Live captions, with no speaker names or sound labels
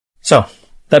So,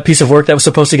 that piece of work that was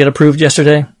supposed to get approved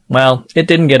yesterday, well, it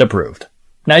didn't get approved.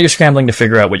 Now you're scrambling to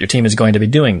figure out what your team is going to be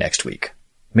doing next week.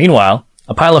 Meanwhile,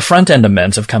 a pile of front-end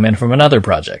amends have come in from another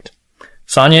project.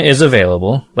 Sonia is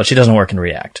available, but she doesn't work in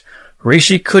React.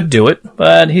 Rishi could do it,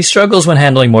 but he struggles when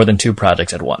handling more than 2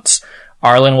 projects at once.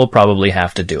 Arlen will probably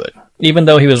have to do it, even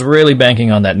though he was really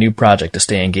banking on that new project to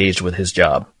stay engaged with his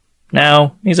job.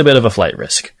 Now, he's a bit of a flight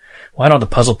risk. Why don't the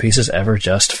puzzle pieces ever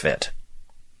just fit?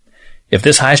 If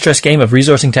this high-stress game of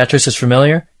resourcing Tetris is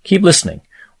familiar, keep listening.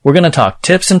 We're going to talk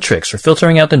tips and tricks for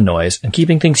filtering out the noise and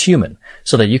keeping things human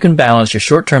so that you can balance your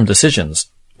short-term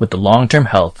decisions with the long-term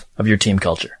health of your team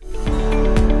culture.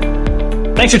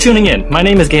 Thanks for tuning in. My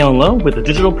name is Galen Lowe with the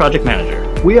Digital Project Manager.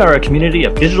 We are a community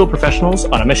of digital professionals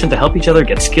on a mission to help each other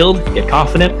get skilled, get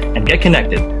confident, and get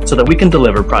connected so that we can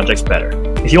deliver projects better.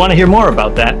 If you want to hear more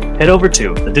about that, head over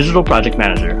to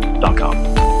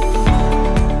thedigitalprojectmanager.com.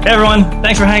 Hey everyone,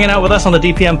 thanks for hanging out with us on the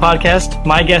DPM podcast.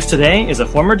 My guest today is a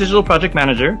former digital project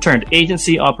manager turned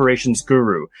agency operations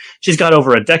guru. She's got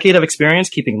over a decade of experience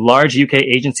keeping large UK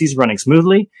agencies running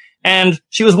smoothly, and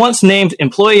she was once named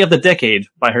Employee of the Decade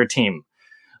by her team.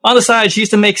 On the side, she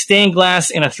used to make stained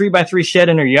glass in a 3x3 shed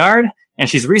in her yard, and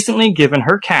she's recently given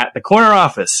her cat the corner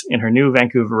office in her new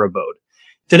Vancouver abode.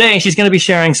 Today, she's going to be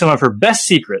sharing some of her best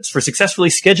secrets for successfully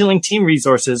scheduling team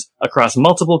resources across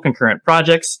multiple concurrent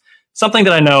projects, something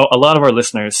that I know a lot of our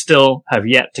listeners still have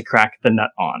yet to crack the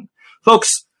nut on.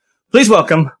 Folks, please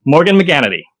welcome Morgan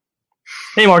Megannety.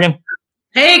 Hey, Morgan.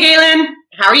 Hey, Galen.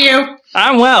 How are you?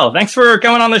 I'm well. Thanks for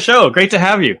coming on the show. Great to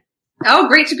have you. Oh,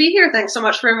 great to be here. Thanks so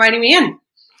much for inviting me in.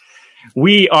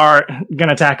 We are going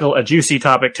to tackle a juicy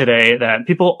topic today that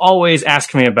people always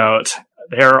ask me about.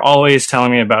 They're always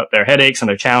telling me about their headaches and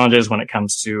their challenges when it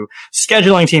comes to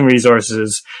scheduling team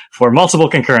resources for multiple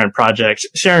concurrent projects,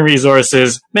 sharing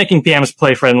resources, making PMs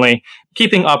play-friendly,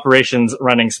 keeping operations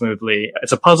running smoothly.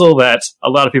 It's a puzzle that a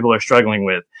lot of people are struggling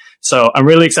with. So I'm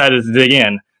really excited to dig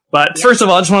in. But first of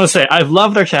all, I just want to say I've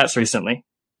loved our chats recently.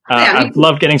 I've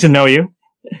loved getting to know you.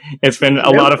 It's been a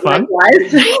lot of fun.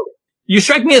 You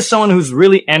strike me as someone who's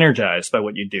really energized by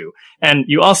what you do. And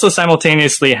you also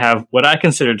simultaneously have what I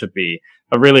consider to be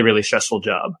a really, really stressful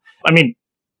job. I mean,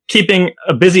 keeping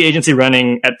a busy agency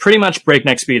running at pretty much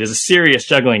breakneck speed is a serious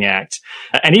juggling act.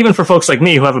 And even for folks like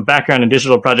me who have a background in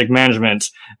digital project management,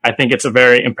 I think it's a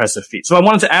very impressive feat. So I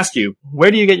wanted to ask you, where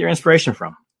do you get your inspiration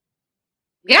from?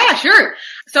 Yeah, sure.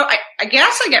 So I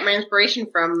guess I get my inspiration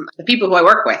from the people who I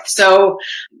work with. So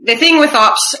the thing with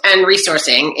ops and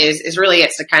resourcing is really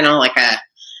it's a kind of like a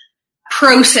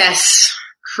process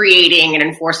creating and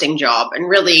enforcing job. And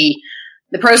really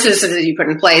the processes that you put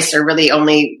in place are really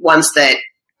only ones that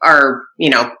are,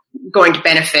 going to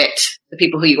benefit the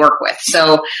people who you work with.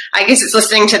 So I guess it's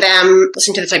listening to them,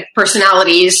 listening to the type of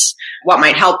personalities, what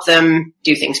might help them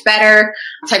do things better,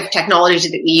 type of technology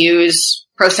that we use,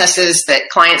 processes that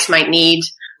clients might need.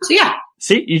 So yeah.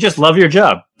 See, you just love your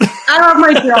job. I love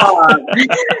my job.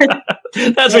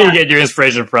 That's where you get your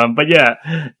inspiration from. But yeah,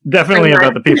 definitely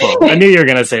about the people. I knew you were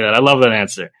going to say that. I love that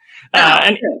answer.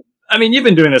 And I mean, you've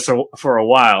been doing this for a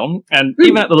while, and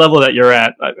even at the level that you're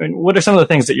at, I mean, what are some of the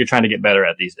things that you're trying to get better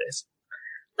at these days?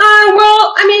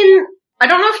 Well, I mean, I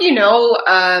don't know if you know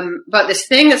about this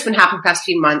thing that's been happening the past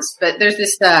few months, but there's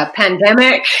this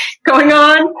pandemic going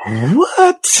on.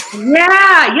 What?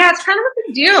 Yeah, it's kind of a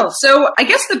big deal. So I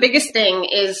guess the biggest thing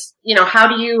is, how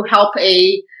do you help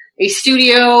a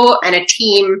studio and a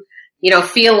team,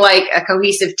 feel like a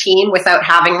cohesive team without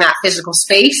having that physical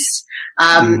space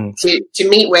to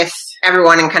meet with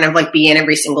everyone and kind of like be in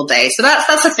every single day. So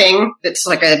that's a thing that's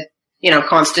like a,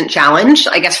 constant challenge,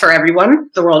 I guess, for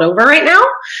everyone the world over right now.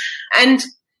 And,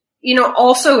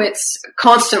 also it's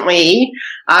constantly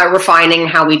refining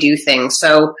how we do things.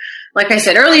 So like I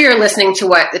said earlier, listening to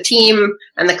what the team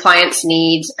and the clients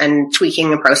need and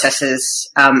tweaking the processes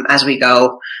as we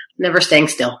go, never staying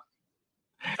still.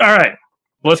 All right.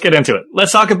 Let's get into it.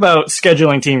 Let's talk about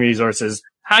scheduling team resources,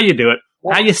 how you do it,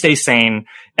 how you stay sane,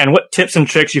 and what tips and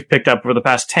tricks you've picked up over the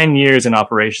past 10 years in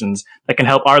operations that can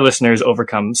help our listeners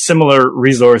overcome similar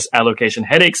resource allocation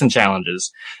headaches and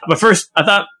challenges. But first, I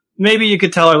thought maybe you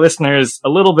could tell our listeners a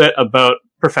little bit about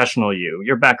professional you,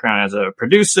 your background as a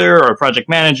producer or a project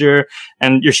manager,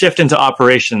 and your shift into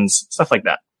operations, stuff like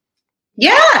that.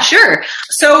 Yeah, sure.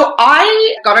 So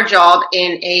I got a job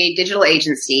in a digital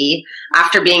agency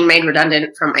after being made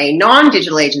redundant from a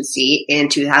non-digital agency in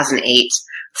 2008.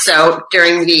 So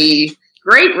during the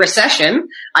Great Recession,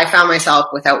 I found myself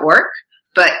without work,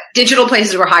 but digital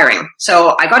places were hiring.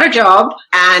 So I got a job,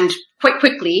 and quite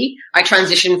quickly I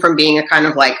transitioned from being a kind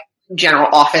of like general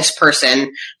office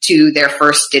person to their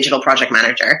first digital project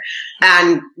manager.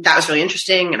 And that was really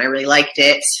interesting and I really liked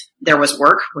it. There was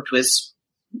work, which was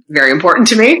very important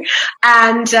to me.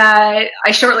 And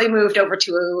I shortly moved over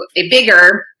to a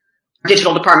bigger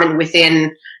digital department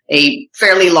within a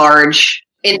fairly large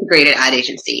integrated ad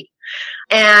agency.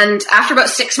 And after about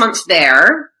 6 months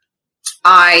there,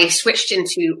 I switched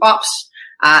into ops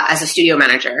as a studio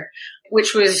manager,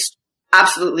 which was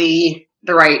absolutely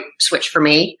the right switch for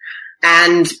me.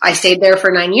 And I stayed there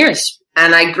for 9 years.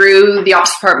 And I grew the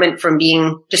ops department from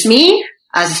being just me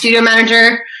as a studio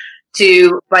manager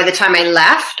to, by the time I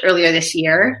left earlier this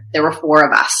year, there were 4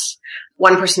 of us.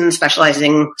 One person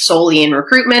specializing solely in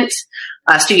recruitment,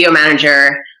 a studio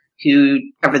manager who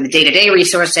covered the day-to-day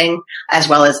resourcing, as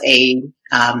well as a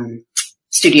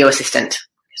studio assistant.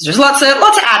 Because there's lots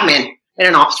of admin in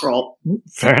an ops role.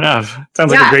 Fair enough.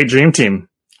 Sounds like a great dream team.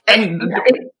 And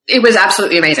it was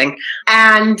absolutely amazing.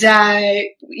 And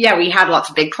we had lots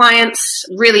of big clients,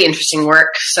 really interesting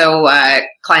work. So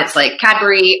clients like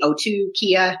Cadbury, O2,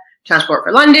 Kia, Transport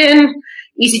for London,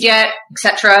 EasyJet,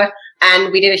 etc.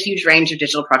 And we did a huge range of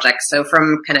digital projects. So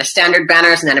from kind of standard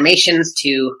banners and animations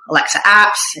to Alexa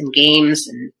apps and games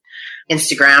and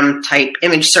Instagram type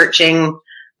image searching,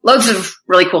 loads of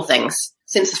really cool things.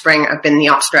 Since the spring, I've been the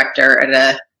ops director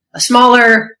at a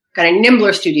smaller, kind of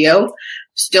nimbler studio,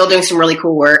 still doing some really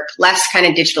cool work, less kind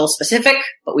of digital specific,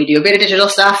 but we do a bit of digital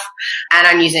stuff. And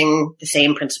I'm using the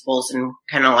same principles and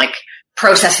kind of like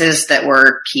processes that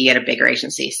were key at a bigger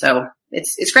agency. So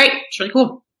it's great. It's really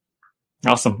cool.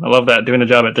 Awesome. I love that, doing a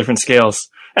job at different scales.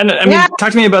 And I mean,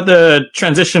 talk to me about the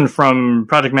transition from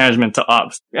project management to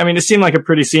ops. I mean, it seemed like a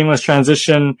pretty seamless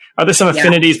transition. Are there some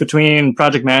affinities between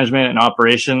project management and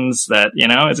operations that,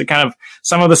 is it kind of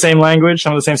some of the same language,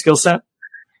 some of the same skill set?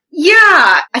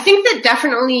 Yeah, I think that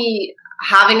definitely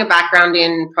having a background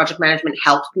in project management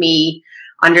helped me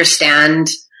understand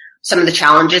some of the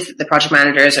challenges that the project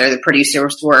managers or the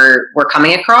producers were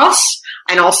coming across,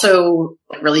 and also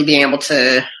really being able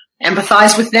to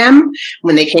empathize with them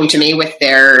when they came to me with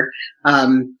their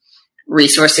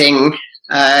resourcing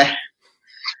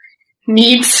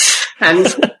needs and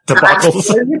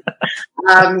debacles.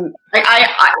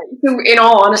 In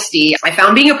all honesty, I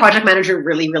found being a project manager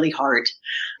really, really hard.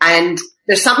 And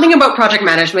there's something about project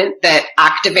management that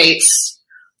activates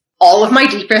all of my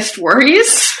deepest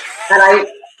worries, and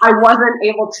I wasn't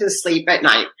able to sleep at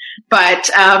night. But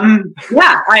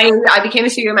I became a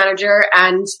studio manager,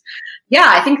 and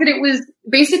I think that it was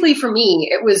basically, for me,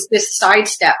 it was this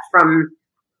sidestep from,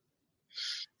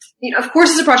 of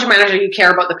course, as a project manager, you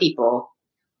care about the people,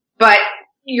 but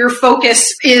your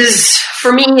focus is,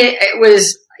 for me, it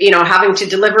was, having to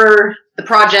deliver the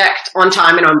project on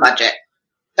time and on budget.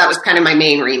 That was kind of my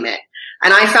main remit.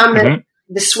 And I found that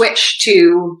the switch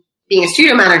to being a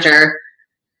studio manager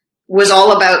was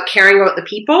all about caring about the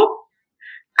people.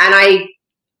 And I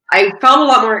felt a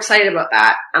lot more excited about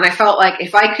that. And I felt like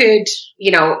if I could,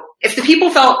 if the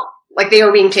people felt like they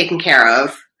were being taken care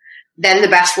of, then the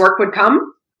best work would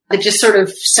come. It just sort of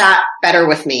sat better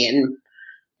with me. And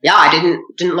I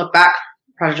didn't look back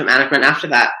project management after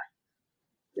that.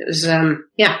 It was,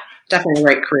 definitely the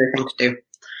right career thing to do.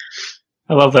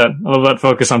 I love that. I love that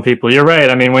focus on people. You're right.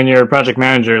 I mean, when you're a project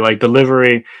manager, like,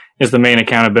 delivery is the main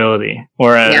accountability.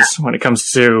 Whereas when it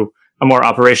comes to a more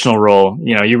operational role,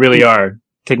 you really are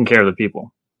taking care of the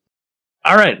people.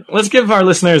 All right. Let's give our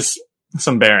listeners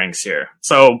some bearings here.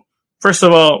 So first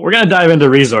of all, we're going to dive into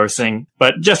resourcing,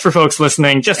 but just for folks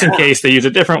listening, just in case they use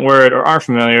a different word or aren't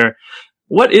familiar,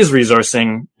 what is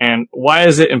resourcing and why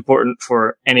is it important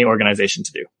for any organization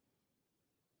to do?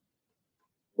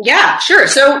 Yeah, sure.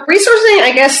 So resourcing,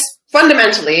 I guess,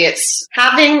 fundamentally, it's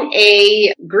having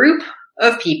a group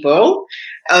of people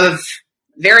of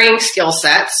varying skill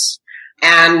sets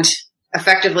and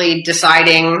effectively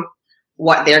deciding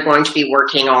what they're going to be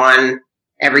working on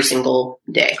every single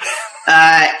day.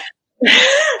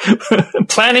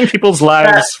 Planning people's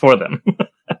lives for them.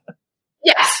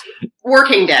 Yes.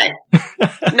 Working day,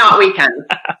 not weekend.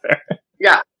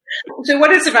 Yeah. So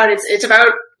what it's about, it's about,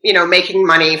 making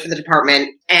money for the department.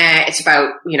 And it's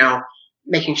about,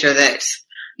 making sure that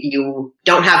you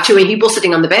don't have too many people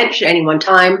sitting on the bench at any one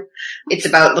time. It's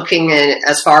about looking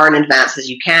as far in advance as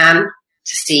you can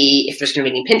to see if there's going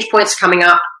to be any pinch points coming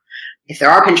up. If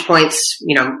there are pinch points,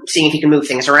 seeing if you can move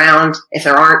things around. If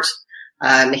there aren't,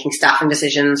 making staffing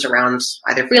decisions around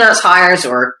either freelance hires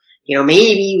or,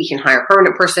 maybe we can hire a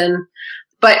permanent person.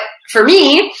 But for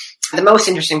me, the most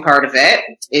interesting part of it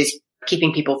is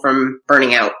keeping people from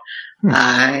burning out,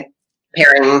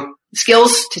 pairing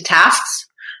skills to tasks.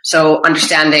 So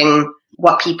understanding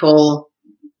what people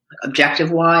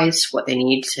objective wise, what they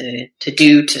need to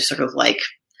do to sort of like,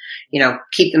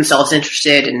 keep themselves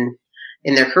interested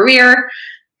in their career,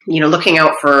 looking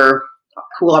out for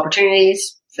cool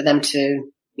opportunities for them to,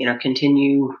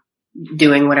 continue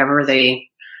doing whatever they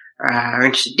are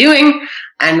interested in doing,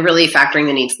 and really factoring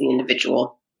the needs of the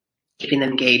individual, keeping them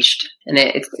engaged. And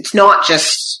it's not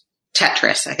just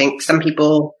Tetris. I think some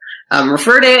people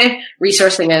refer to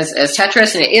resourcing as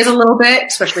Tetris, and it is a little bit,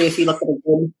 especially if you look at a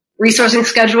good resourcing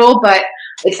schedule, but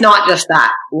it's not just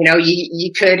that.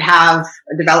 You could have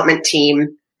a development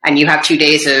team and you have 2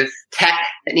 days of tech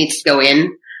that needs to go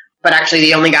in, but actually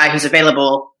the only guy who's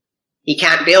available, he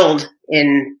can't build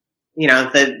in,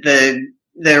 the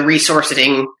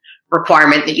resourcing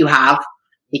requirement that you have.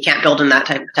 He can't build in that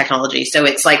type of technology. So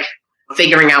it's like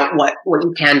figuring out what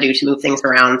you can do to move things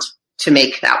around to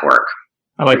make that work.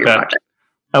 I like that. Project.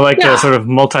 I like the sort of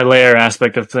multi-layer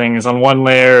aspect of things. On one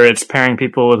layer, it's pairing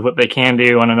people with what they can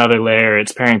do. On another layer,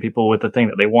 it's pairing people with the thing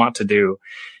that they want to do.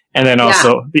 And then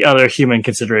also the other human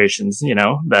considerations,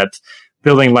 that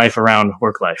building life around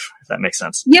work life, if that makes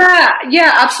sense. Yeah,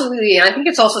 absolutely. And I think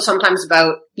it's also sometimes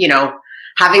about,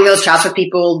 having those chats with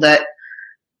people that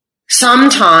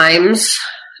sometimes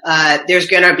there's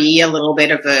going to be a little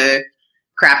bit of a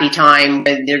crappy time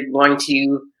when they're going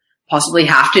to possibly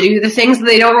have to do the things that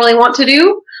they don't really want to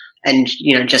do. And,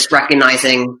 just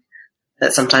recognizing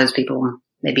that sometimes people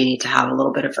maybe need to have a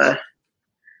little bit of a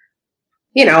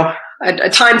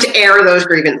time to air those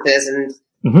grievances and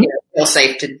feel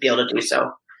safe to be able to do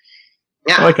so.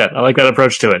 Yeah. I like that. I like that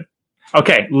approach to it.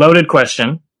 Okay. Loaded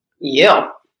question. Yeah.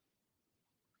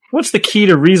 What's the key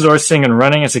to resourcing and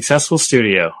running a successful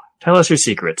studio? Tell us your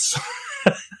secrets.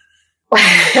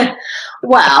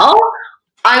 Well,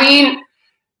 I mean,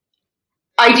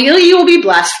 ideally you will be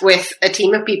blessed with a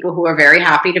team of people who are very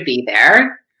happy to be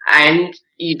there, and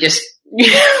you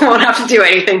won't have to do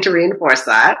anything to reinforce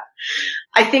that.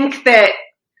 I think that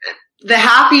the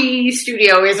happy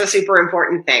studio is a super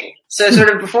important thing. So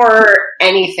sort of before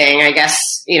anything, I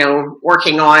guess,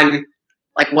 working on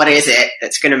like, what is it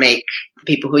that's going to make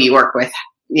people who you work with,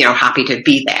 happy to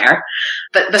be there.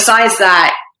 But besides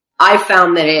that, I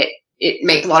found that it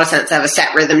makes a lot of sense to have a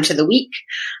set rhythm to the week.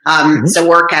 So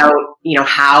work out,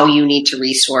 how you need to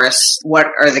resource, what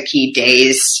are the key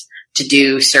days to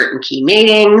do certain key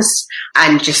meetings,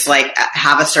 and just like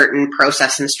have a certain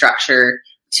process and structure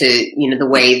to, the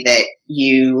way that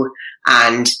you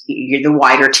and the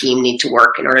wider team need to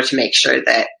work in order to make sure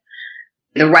that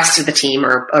the rest of the team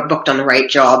are booked on the right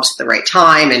jobs at the right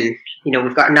time. And,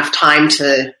 we've got enough time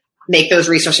to make those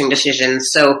resourcing decisions.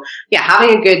 So yeah,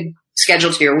 having a good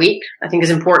schedule to your week, I think,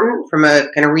 is important from a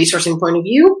kind of resourcing point of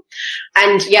view.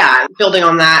 And yeah, building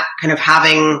on that, kind of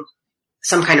having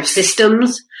some kind of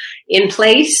systems in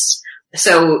place.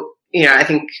 So, I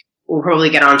think we'll probably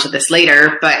get onto this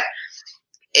later, but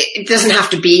it doesn't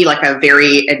have to be like a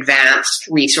very advanced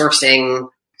resourcing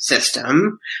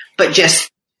system, but just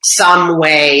some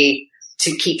way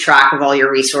to keep track of all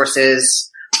your resources,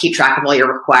 to keep track of all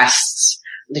your requests.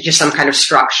 There's just some kind of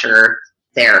structure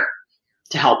there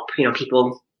to help,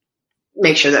 people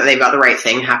make sure that they've got the right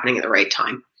thing happening at the right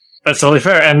time. That's totally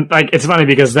fair. And like, it's funny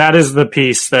because that is the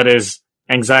piece that is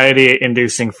anxiety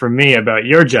inducing for me about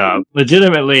your job.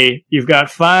 Legitimately, you've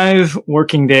got 5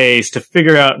 working days to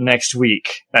figure out next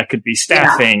week. That could be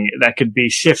staffing. Yeah. That could be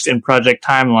shifts in project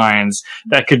timelines.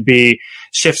 That could be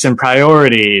shifts in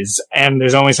priorities. And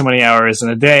there's only so many hours in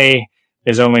a day.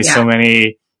 There's only so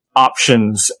many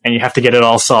options, and you have to get it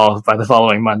all solved by the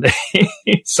following Monday.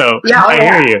 So I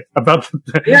hear you about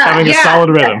having a solid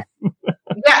rhythm.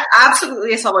 Yeah,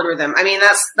 absolutely a solid rhythm. I mean,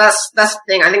 that's the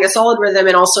thing. I think a solid rhythm,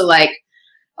 and also like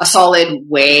a solid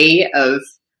way of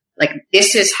like,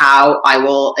 this is how I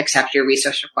will accept your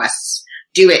resource requests.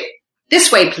 Do it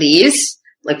this way, please.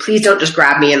 Like, please don't just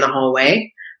grab me in the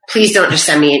hallway. Please don't just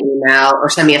send me an email or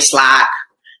send me a Slack.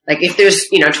 Like, if there's,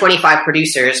 25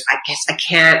 producers, I guess I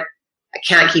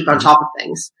can't keep on top of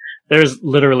things. There's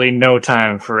literally no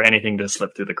time for anything to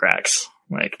slip through the cracks.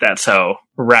 Like, that's how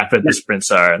rapid the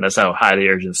sprints are, and that's how high the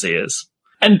urgency is.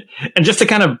 And just to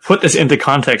kind of put this into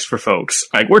context for folks,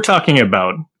 like, we're talking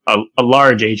about a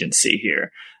large agency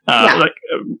here. Like,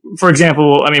 for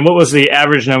example, I mean, what was the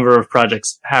average number of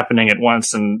projects happening at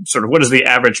once, and sort of what is the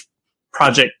average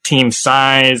project team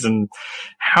size, and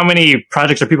how many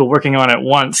projects are people working on at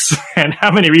once, and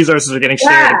how many resources are getting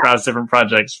shared across different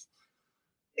projects?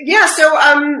 Yeah, so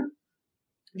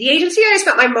the agency I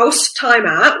spent my most time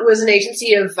at was an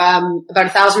agency of about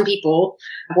 1,000 people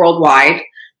worldwide.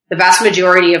 The vast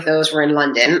majority of those were in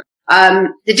London.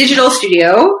 The digital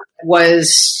studio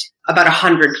was about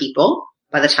 100 people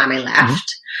by the time I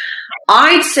left.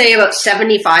 I'd say about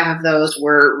 75 of those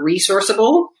were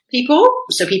resourceable people.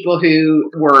 So people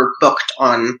who were booked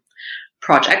on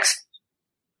projects.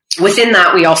 Within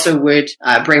that, we also would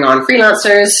bring on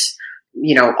freelancers.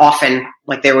 Often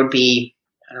like there would be,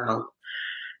 I don't know,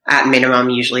 at minimum,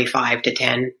 usually 5 to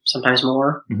 10, sometimes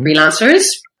more freelancers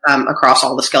across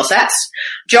all the skill sets.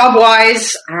 Job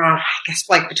wise, I guess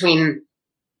like between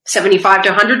 75 to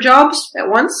 100 jobs at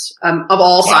once, of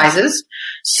all sizes.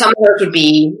 Some of those would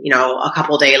be, a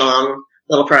couple day long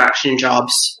little production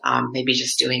jobs, maybe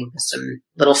just doing some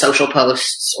little social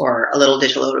posts or a little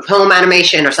digital out of home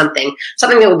animation or something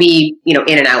that would be,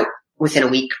 in and out within a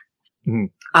week. Mm-hmm.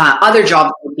 Other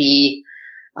jobs would be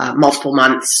multiple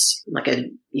months, like a,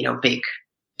 big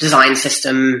design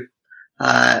system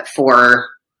for,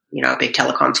 a big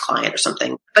telecoms client or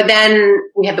something. But then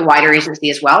we had the wider agency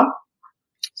as well.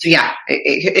 So yeah,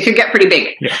 it could get pretty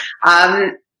big. Yeah.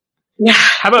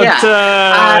 How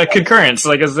about concurrence?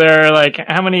 Like, is there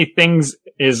how many things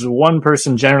is one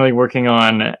person generally working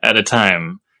on at a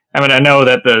time? I mean, I know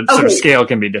that the sort of scale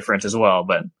can be different as well,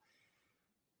 but.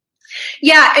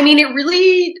 Yeah, I mean, it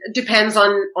really depends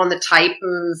on the type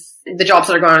of the jobs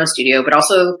that are going on in the studio, but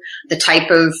also the type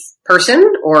of person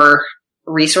or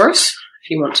resource, if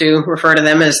you want to refer to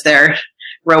them as their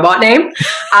robot name.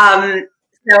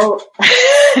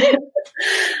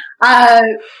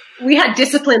 We had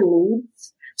discipline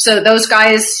leads. So those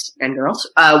guys and girls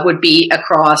would be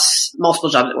across multiple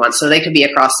jobs at once. So they could be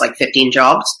across 15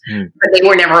 jobs, but they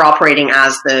were never operating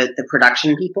as the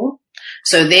production people.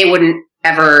 So they wouldn't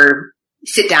ever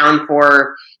sit down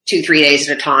for 2-3 days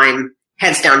at a time,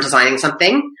 heads down designing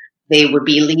something. They would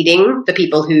be leading the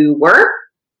people who were.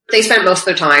 They spent most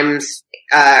of their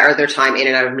their time in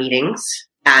and out of meetings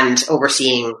and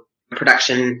overseeing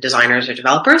production designers or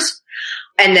developers.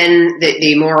 And then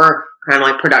the more kind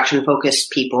of production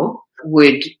focused people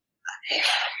would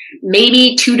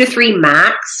maybe 2 to 3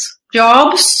 max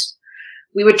jobs.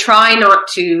 We would try not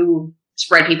to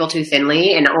spread people too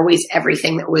thinly, and always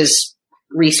everything that was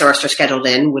resourced or scheduled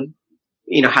in would,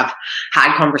 have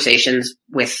had conversations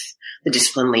with the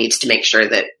discipline leads to make sure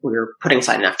that we were putting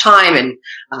aside enough time and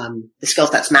the skill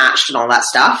sets matched and all that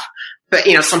stuff. But,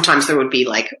 sometimes there would be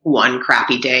one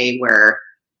crappy day where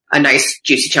a nice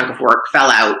juicy chunk of work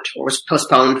fell out or was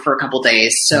postponed for a couple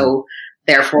days. So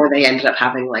therefore they ended up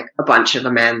having a bunch of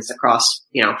amends across,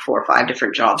 4 or 5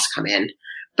 different jobs come in.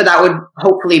 But that would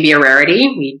hopefully be a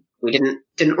rarity. We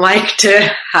didn't like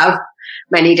to have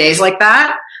many days like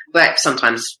that, but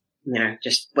sometimes,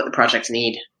 just what the projects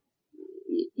need.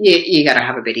 You gotta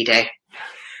have a bitty day.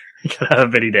 You gotta have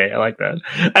a bitty day. I like that.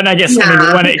 And I guess,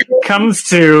 when it comes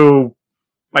to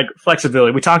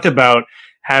flexibility, we talked about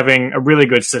having a really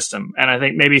good system. And I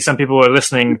think maybe some people are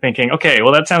listening thinking, okay,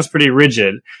 well, that sounds pretty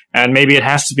rigid, and maybe it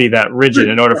has to be that rigid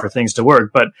in order for things to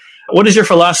work. But what is your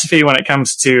philosophy when it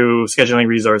comes to scheduling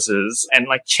resources and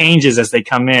changes as they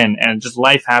come in and just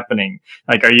life happening?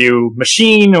 Are you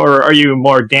machine or are you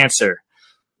more dancer?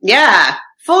 Yeah,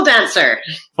 full dancer.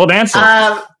 Full dancer.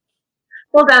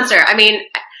 Full dancer. I mean,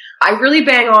 I really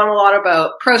bang on a lot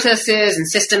about processes and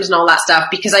systems and all that stuff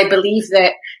because I believe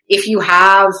that if you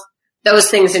have those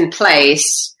things in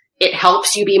place, it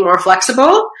helps you be more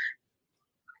flexible.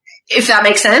 If that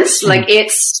makes sense.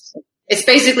 It's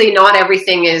basically not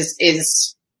everything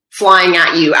is flying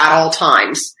at you at all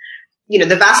times.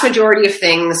 The vast majority of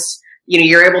things,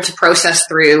 you're able to process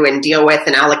through and deal with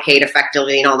and allocate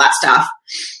effectively and all that stuff,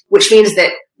 which means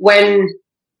that when,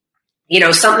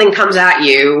 something comes at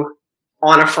you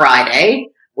on a Friday,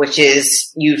 which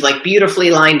is you've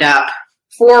beautifully lined up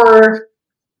 4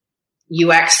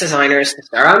 UX designers to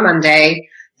start on Monday,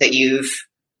 that you've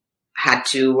had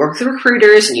to work with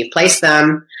recruiters and you've placed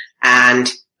them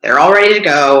and they're all ready to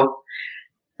go.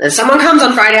 Then someone comes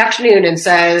on Friday afternoon and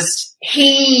says,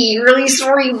 hey, really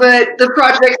sorry, but the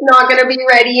project's not going to be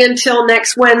ready until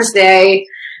next Wednesday.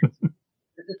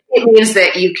 It means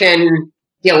that you can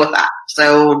deal with that.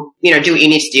 So, do what you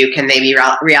need to do. Can they be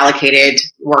reallocated,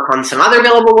 work on some other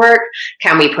billable work?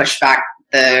 Can we push back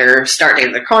their start date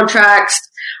of their contracts?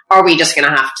 Are we just going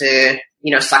to have to,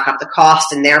 suck up the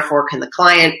cost, and therefore can the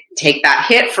client take that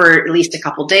hit for at least a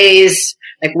couple days?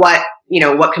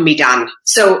 What can be done?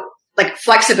 So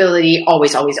flexibility,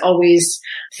 always, always, always.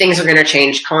 Things are going to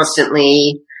change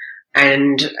constantly,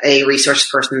 and a resource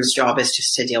person's job is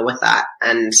just to deal with that.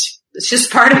 And it's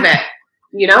just part of it,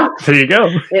 There you go.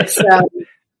 It's,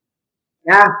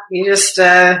 you just,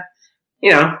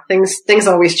 things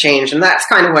always change, and that's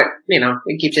kind of what,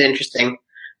 it keeps it interesting.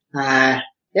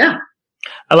 Yeah.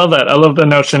 I love that. I love the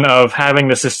notion of having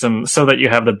the system so that you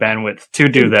have the bandwidth to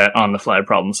do that on the fly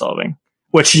problem solving,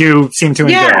 which you seem to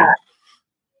enjoy.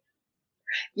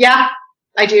 Yeah,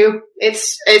 I do.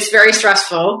 It's very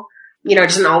stressful. It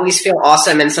doesn't always feel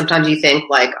awesome. And sometimes you think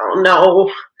like, oh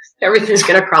no, everything's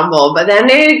going to crumble, but then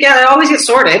it always gets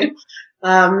sorted,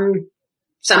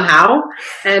 somehow.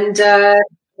 And,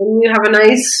 you have a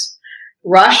nice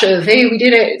rush of, hey, we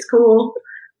did it. It's cool.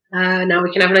 Now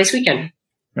we can have a nice weekend.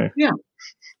 Right. Yeah.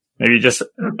 Maybe you just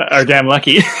are damn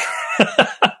lucky.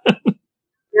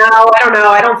 No, I don't know.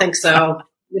 I don't think so.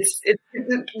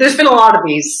 There's been a lot of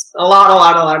these. A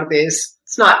lot of these.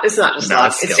 It's not just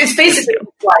luck. It's basically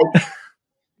like,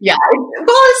 yeah.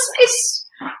 Well,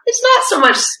 it's not so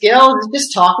much skill. It's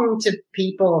just talking to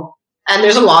people. And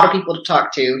there's a lot of people to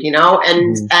talk to,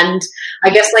 and I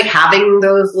guess like having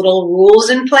those little rules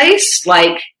in place,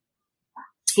 like,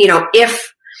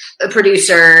 if a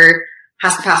producer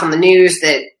has to pass on the news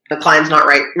that the client's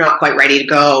not quite ready to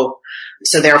go.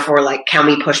 So therefore, like, can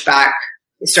we push back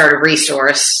the start of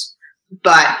resource?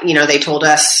 But, they told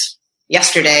us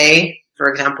yesterday, for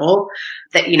example,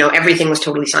 that, everything was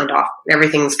totally signed off.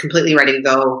 Everything's completely ready to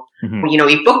go. Mm-hmm.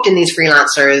 We've booked in these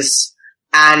freelancers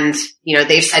and,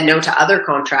 they've said no to other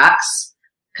contracts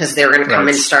because they're going to come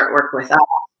and start work with us.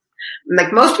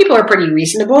 Like, most people are pretty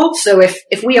reasonable. So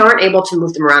if we aren't able to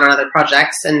move them around on other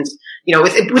projects and,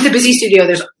 with a busy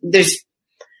studio, there's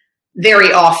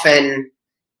very often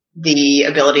the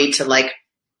ability to like,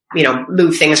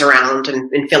 move things around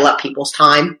and fill up people's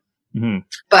time. Mm-hmm.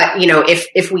 But,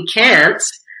 if we can't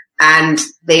and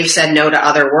they've said no to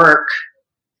other work,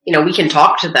 we can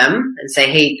talk to them and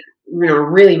say, hey,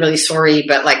 really, really sorry,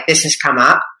 but like this has come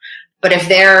up. But if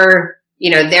they're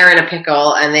in a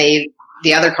pickle and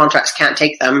the other contracts can't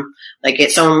take them, like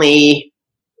it's only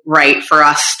right for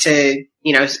us to,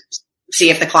 see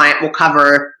if the client will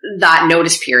cover that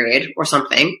notice period or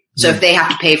something. So if they have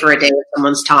to pay for a day of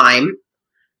someone's time,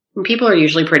 people are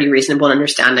usually pretty reasonable and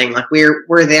understanding. Like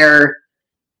we're there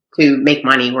to make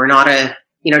money. We're not a,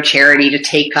 charity to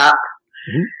take up,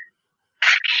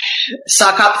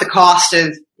 suck up the cost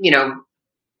of,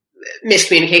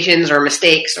 miscommunications or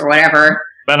mistakes or whatever.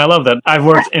 And I love that. I've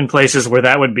worked in places where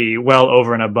that would be well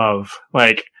over and above.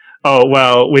 Like, oh,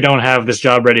 well, we don't have this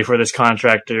job ready for this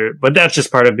contractor, but that's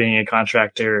just part of being a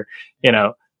contractor,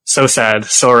 so sad.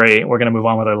 Sorry. We're going to move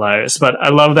on with our lives. But I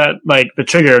love that, like the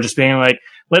trigger of just being like,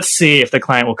 let's see if the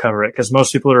client will cover it. Cause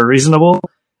most people are reasonable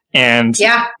and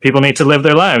people need to live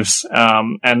their lives.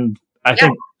 And I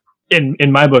think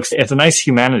in my books, it's a nice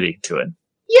humanity to it.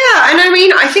 Yeah. And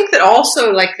I think that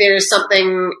also like there's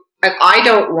something like, I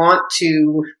don't want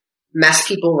to mess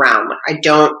people around. I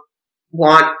don't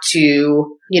want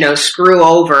to, screw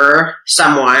over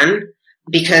someone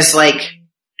because like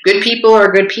good people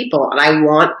are good people. And I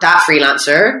want that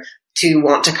freelancer to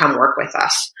want to come work with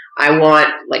us. I want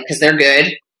like, cause they're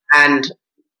good and,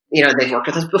 they've worked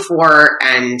with us before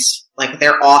and like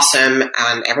they're awesome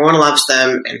and everyone loves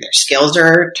them and their skills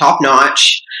are top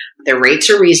notch. Their rates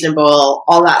are reasonable,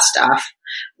 all that stuff.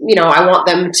 I want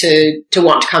them to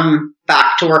want to come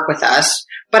back to work with us.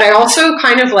 But I also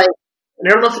kind of like, I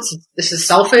don't know if this is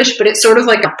selfish, but it's sort of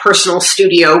like a personal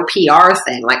studio PR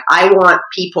thing. Like I want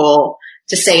people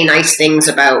to say nice things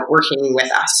about working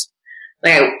with us.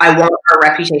 Like I want our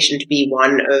reputation to be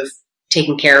one of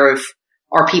taking care of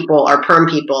our people, our perm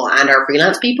people and our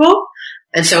freelance people.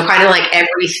 And so kind of like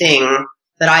everything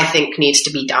that I think needs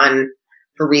to be done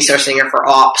for resourcing or for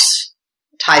ops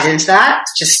ties into that.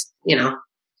 It's just,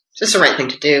 just the right thing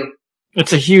to do.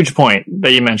 It's a huge point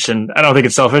that you mentioned. I don't think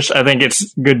it's selfish. I think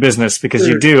it's good business because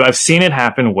I've seen it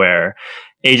happen where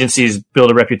agencies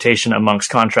build a reputation amongst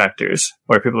contractors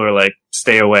where people are like,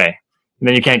 stay away. And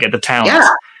then you can't get the talent. Yeah.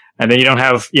 And then you don't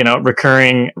have,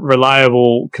 recurring,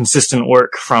 reliable, consistent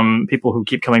work from people who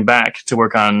keep coming back to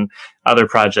work on other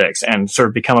projects and sort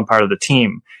of become a part of the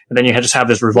team. And then you just have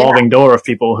this revolving door of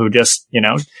people who just,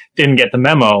 didn't get the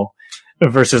memo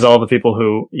versus all the people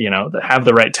who, that have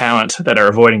the right talent that are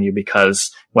avoiding you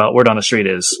because, well, word on the street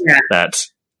is that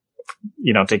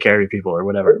you don't take care of your people or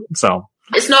whatever. So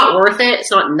it's not worth it.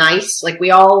 It's not nice. Like we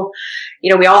all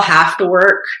have to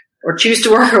work or choose to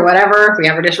work or whatever. We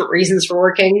have our different reasons for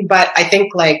working, but I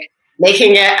think like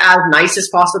making it as nice as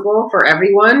possible for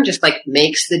everyone just like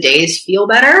makes the days feel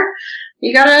better.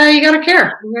 You gotta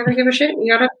care. You gotta give a shit.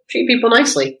 You gotta treat people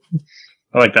nicely.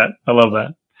 I like that. I love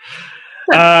that.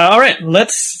 All right.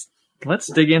 Let's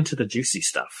dig into the juicy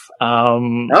stuff.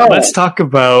 Let's talk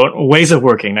about ways of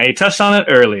working. Now you touched on it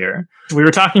earlier. We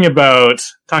were talking about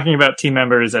team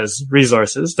members as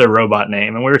resources, their robot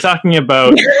name. And we were talking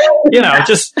about,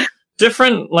 just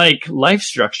different like life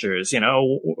structures,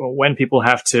 when people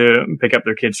have to pick up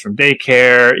their kids from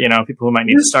daycare, people who might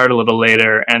need to start a little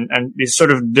later, and these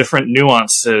sort of different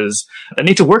nuances that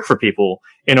need to work for people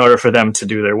in order for them to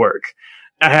do their work.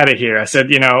 I had it here. I said,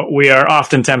 we are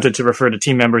often tempted to refer to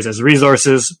team members as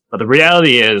resources, but the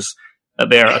reality is that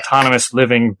they are autonomous,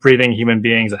 living, breathing human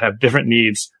beings that have different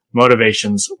needs,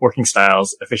 motivations, working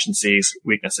styles, efficiencies,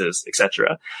 weaknesses,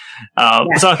 etc.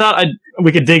 So I thought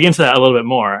we could dig into that a little bit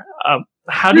more.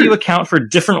 How do you account for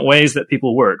different ways that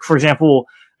people work? For example,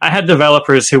 I had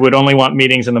developers who would only want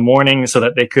meetings in the morning so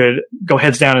that they could go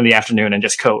heads down in the afternoon and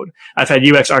just code. I've had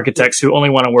UX architects who only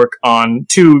want to work on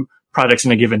 2 projects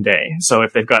in a given day. So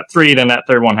if they've got 3, then that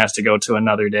third one has to go to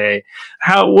another day.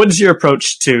 What is your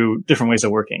approach to different ways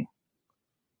of working?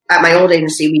 At my old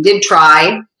agency, we did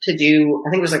try to do, I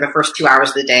think it was like the first 2 hours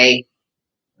of the day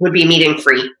would be meeting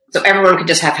free. So everyone could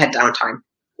just have head down time.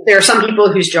 There are some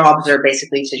people whose jobs are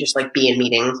basically to just like be in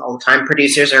meetings all the time.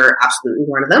 Producers are absolutely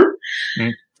one of them.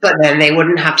 But then they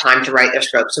wouldn't have time to write their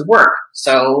scopes of work.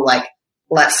 So like,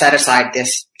 let's set aside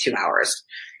this 2 hours.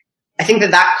 I think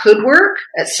that could work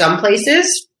at some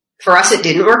places. For us, it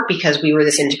didn't work because we were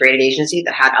this integrated agency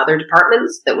that had other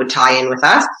departments that would tie in with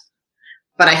us.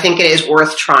 But I think it is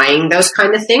worth trying those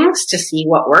kind of things to see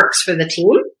what works for the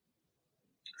team,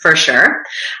 for sure.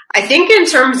 I think in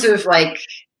terms of like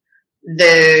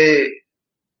the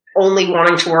only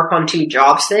wanting to work on 2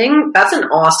 jobs thing, that's an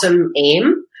awesome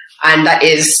aim. And that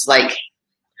is like,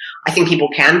 I think people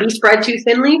can be spread too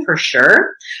thinly for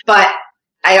sure. But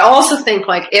I also think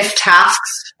like if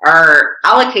tasks are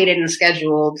allocated and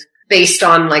scheduled based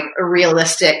on like a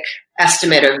realistic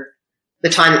estimate of the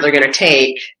time that they're going to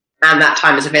take, and that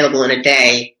time is available in a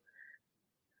day,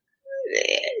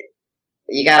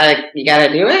 you gotta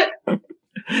do it.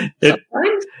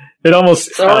 It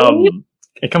almost,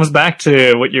 it comes back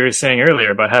to what you were saying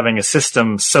earlier about having a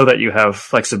system so that you have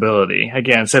flexibility.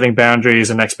 Again, setting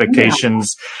boundaries and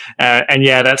expectations. And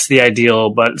that's the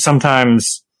ideal, but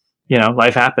sometimes,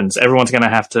 life happens. Everyone's going to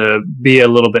have to be a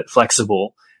little bit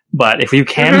flexible. But if you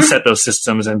can set those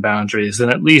systems and boundaries, then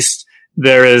at least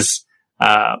there is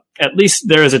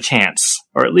a chance,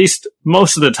 or at least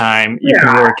most of the time you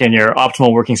can work in your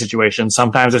optimal working situation.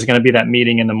 Sometimes there's going to be that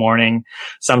meeting in the morning.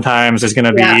 Sometimes there's going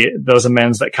to be those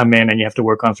amends that come in and you have to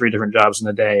work on 3 different jobs in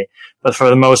a day. But for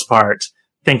the most part,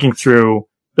 thinking through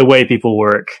the way people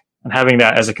work and having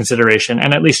that as a consideration,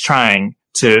 and at least trying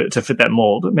to fit that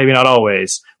mold. Maybe not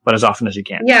always, but as often as you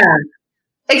can. Yeah,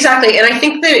 exactly. And I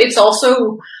think that it's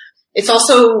also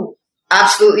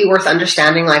absolutely worth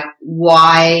understanding, like,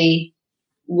 why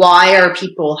are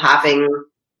people having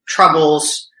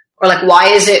troubles, or like,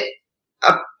 why is it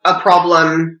a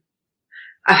problem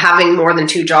of having more than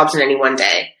 2 jobs in any one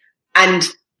day? And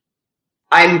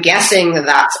I'm guessing that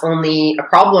that's only a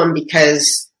problem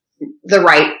because the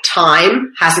right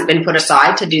time hasn't been put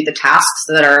aside to do the tasks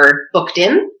that are booked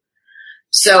in.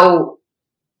 So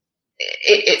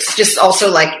it's just also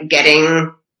like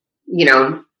getting,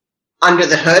 under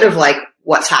the hood of like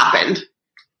what's happened.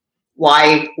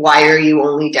 Why are you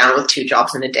only down with 2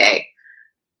 jobs in a day?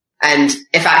 And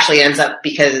if actually ends up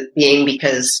because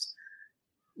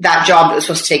that job that was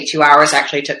supposed to take 2 hours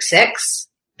actually took 6,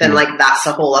 then like that's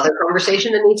a whole other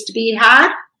conversation that needs to be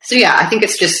had. So yeah, I think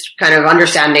it's just kind of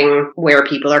understanding where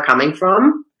people are coming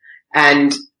from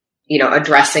and,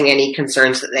 addressing any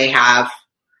concerns that they have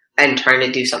and trying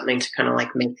to do something to kind of like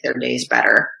make their days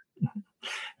better.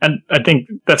 And I think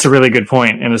that's a really good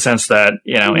point in the sense that,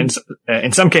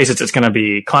 in some cases it's going to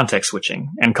be context switching,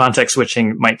 and context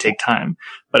switching might take time.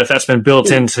 But if that's been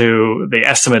built into the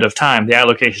estimate of time, the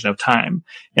allocation of time,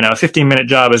 a 15-minute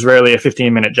job is rarely a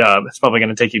 15-minute job. It's probably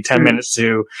going to take you 10 minutes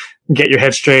to get your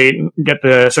head straight, get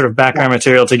the sort of background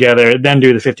material together, then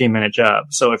do the 15-minute job.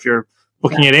 So if you're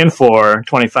booking it in for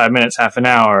 25 minutes, half an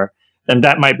hour, then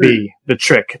that might be the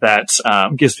trick that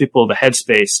gives people the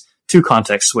headspace to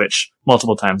context switch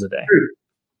multiple times a day.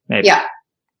 Maybe. Yeah,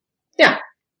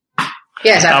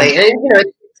 exactly. And,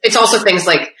 it's also things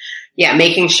like,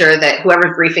 making sure that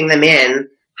whoever's briefing them in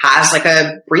has like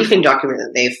a briefing document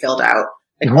that they've filled out.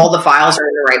 Like all the files are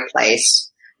in the right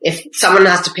place. If someone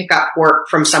has to pick up work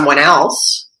from someone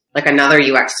else, like another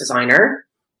UX designer,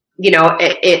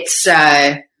 it's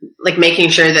like making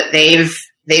sure that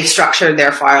they've structured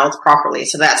their files properly.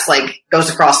 So that's like goes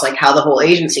across like how the whole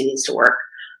agency needs to work,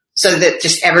 so that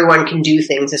just everyone can do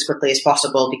things as quickly as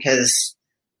possible because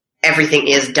everything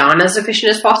is done as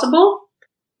efficient as possible.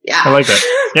 Yeah. I like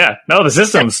that. Yeah. No, the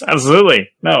systems. Absolutely.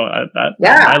 No,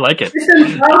 I like it.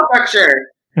 Systems, file structure,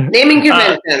 naming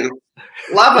convention.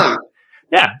 Love them.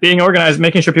 Yeah. Being organized,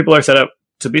 making sure people are set up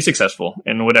to be successful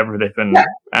in whatever they've been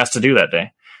asked to do that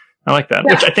day. I like that,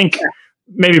 which I think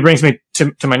maybe brings me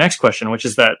to my next question, which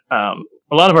is that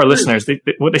a lot of our listeners,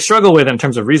 what they struggle with in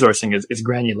terms of resourcing is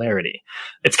granularity.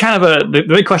 It's kind of the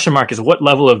big question mark is what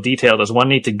level of detail does one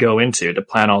need to go into to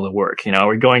plan all the work? You know,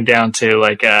 we're going down to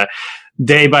like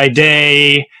day by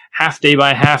day, half day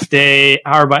by half day,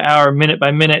 hour by hour, minute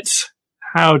by minute.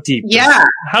 How deep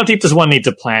does one need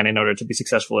to plan in order to be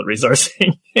successful at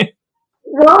resourcing?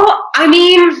 Well, I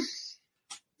mean,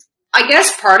 I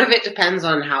guess part of it depends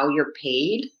on how you're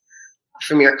paid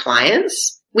from your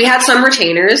clients. We had some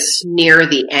retainers near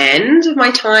the end of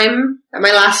my time at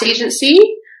my last agency,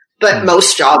 but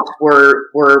most jobs were,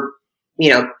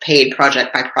 paid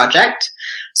project by project.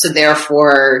 So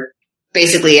therefore,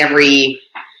 basically every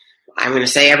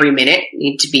minute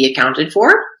need to be accounted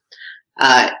for.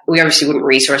 We obviously wouldn't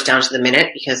resource down to the minute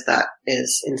because that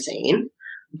is insane.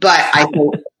 But I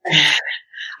think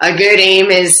a good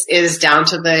aim is down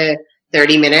to the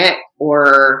 30-minute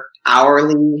or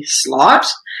hourly slot.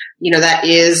 That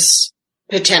is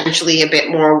potentially a bit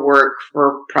more work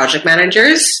for project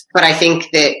managers, but I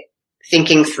think that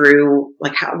thinking through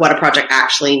like what a project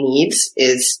actually needs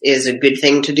is a good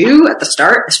thing to do at the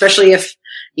start, especially if,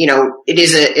 it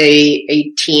is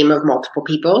a team of multiple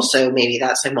people. So maybe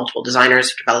that's like multiple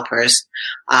designers, developers,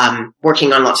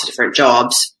 working on lots of different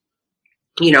jobs.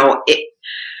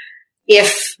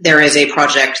 If there is a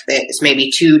project that is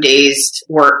maybe 2 days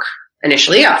work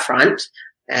initially up front,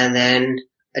 and then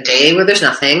a day where there's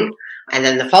nothing, and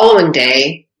then the following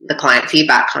day, the client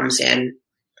feedback comes in.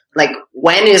 Like,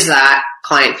 when is that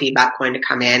client feedback going to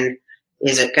come in?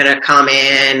 Is it going to come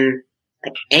in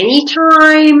like any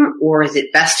time, or is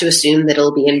it best to assume that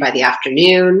it'll be in by the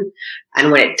afternoon?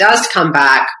 And when it does come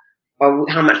back,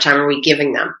 how much time are we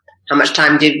giving them? How much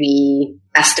time did we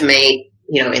estimate,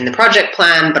 in the project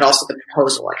plan, but also the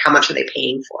proposal? Like, how much are they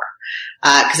paying for?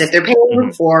 Because if they're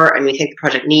paying for, and we think the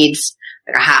project needs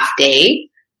like a half day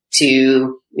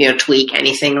to, tweak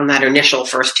anything on that initial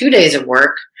first 2 days of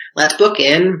work, let's book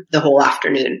in the whole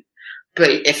afternoon. But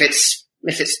if it's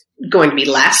going to be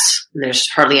less, and there's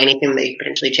hardly anything that you could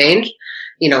potentially change,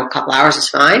 a couple hours is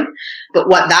fine. But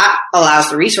what that allows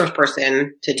the resource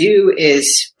person to do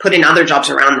is put in other jobs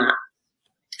around that.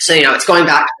 So, it's going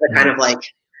back to the kind of like,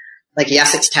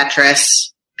 yes, it's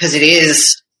Tetris, because it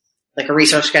is like a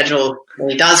resource schedule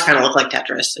really does kind of look like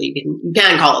Tetris. So you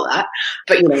can call it that,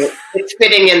 but it's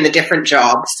fitting in the different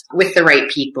jobs with the right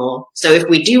people. So if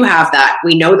we do have that,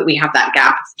 we know that we have that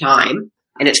gap of time,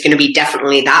 and it's going to be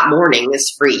definitely that morning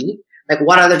is free. Like,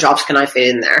 what other jobs can I fit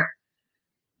in there?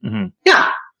 Mm-hmm. Yeah.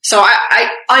 So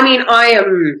I mean, I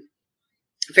am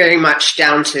very much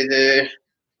down to the,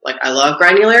 like, I love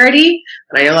granularity,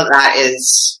 and I know that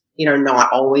is,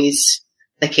 not always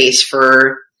the case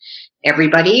for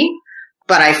everybody.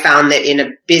 But I found that in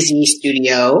a busy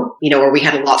studio, where we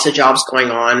had lots of jobs going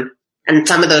on, and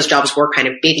some of those jobs were kind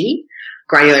of bitty,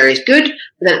 granularity is good.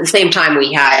 But then at the same time,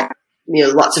 we had,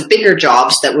 lots of bigger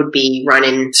jobs that would be run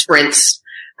in sprints,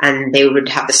 and they would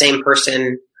have the same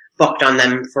person booked on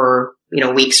them for,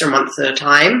 weeks or months at a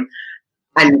time.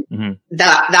 And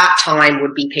that time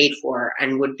would be paid for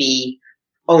and would be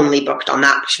only booked on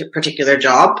that particular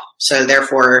job. So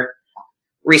therefore,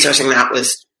 resourcing that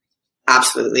was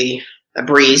absolutely a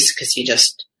breeze, because you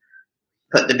just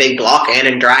put the big block in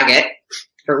and drag it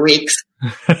for weeks.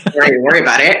 You don't even worry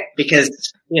about it, because,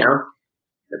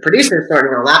 the producer's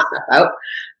sorting all that stuff out.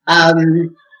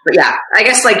 But yeah, I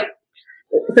guess so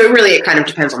really it kind of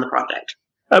depends on the project.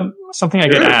 Something I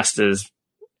get asked is,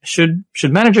 should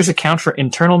managers account for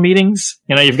internal meetings?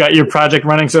 You've got your project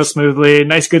running so smoothly,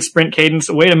 nice good sprint cadence.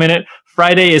 Wait a minute,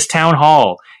 Friday is town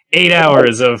hall, 8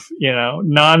 hours of,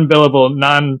 non-billable,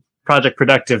 non-project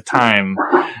productive time.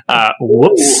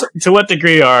 Whoops. To what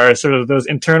degree are sort of those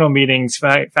internal meetings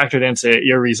factored into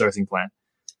your resourcing plan?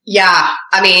 Yeah.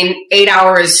 I mean, 8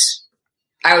 hours,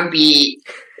 I would be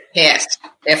pissed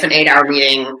if an 8-hour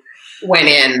meeting went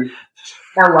in.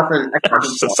 That wasn't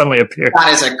a so suddenly appeared.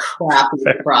 That is a crappy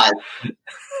surprise.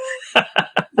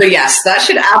 So yes, that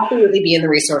should absolutely be in the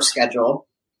resource schedule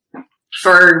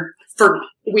for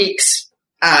weeks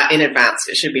in advance.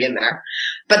 It should be in there.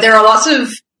 But there are lots of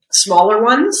smaller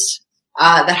ones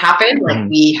that happen. Like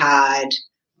we had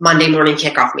Monday morning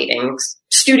kickoff meetings,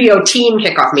 studio team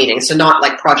kickoff meetings, so not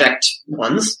like project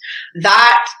ones.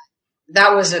 That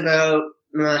was about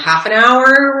half an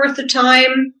hour worth of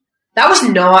time. That was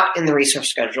not in the resource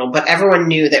schedule, but everyone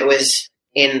knew that it was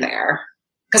in there.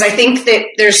 Because I think that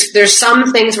there's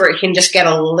some things where it can just get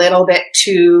a little bit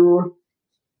too...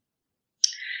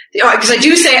 Because I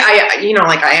do say, I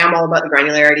am all about the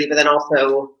granularity, but then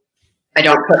also I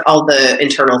don't put all the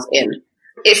internals in.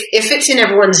 If it's in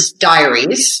everyone's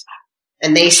diaries,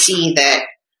 and they see that,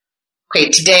 okay,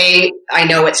 today I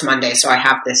know it's Monday, so I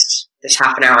have this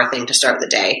half an hour thing to start the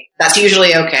day. That's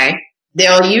usually okay.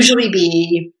 They'll usually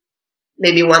be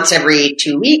maybe once every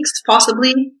 2 weeks,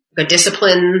 possibly, a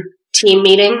discipline team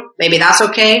meeting. Maybe that's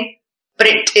okay. But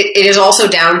it is also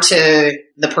down to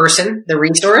the person, the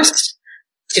resource,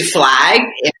 to flag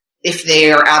if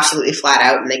they are absolutely flat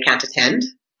out and they can't attend.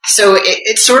 So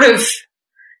it's sort of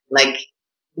like,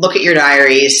 look at your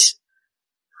diaries,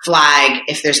 flag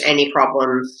if there's any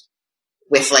problems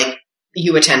with like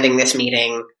you attending this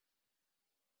meeting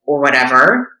or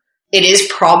whatever. It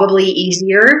is probably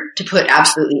easier to put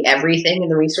absolutely everything in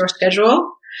the resource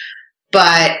schedule,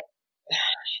 but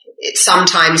it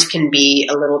sometimes can be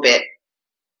a little bit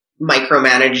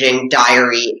micromanaging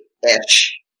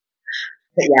diary-ish.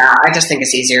 But yeah, I just think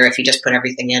it's easier if you just put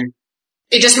everything in.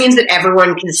 It just means that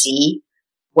everyone can see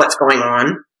what's going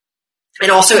on.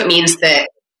 And also it means that,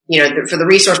 for the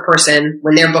resource person,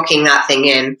 when they're booking that thing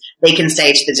in, they can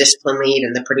say to the discipline lead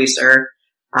and the producer,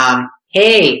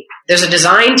 hey, there's a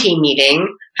design team meeting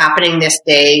happening this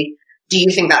day. Do you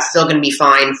think that's still going to be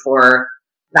fine for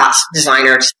that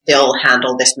designer to still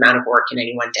handle this amount of work in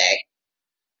any one day?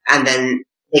 And then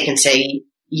they can say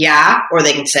yeah, or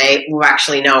they can say, well,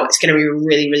 actually, no, it's going to be a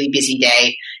really, really busy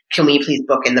day. Can we please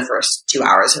book in the first 2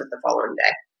 hours of the following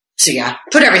day? So yeah,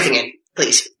 put everything in,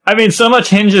 please. I mean, so much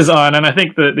hinges on, and I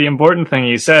think the important thing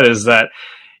you said is that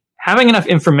having enough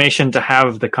information to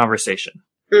have the conversation.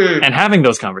 And having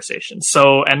those conversations.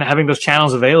 And having those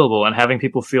channels available and having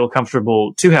people feel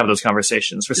comfortable to have those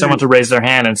conversations, for someone to raise their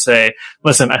hand and say,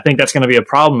 listen, I think that's going to be a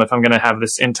problem if I'm going to have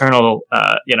this internal,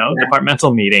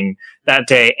 departmental meeting that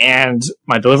day and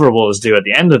my deliverable is due at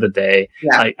the end of the day.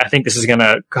 Yeah. I think this is going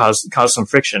to cause some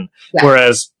friction. Yeah.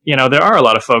 Whereas, there are a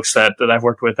lot of folks that I've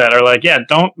worked with that are like, yeah,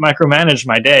 don't micromanage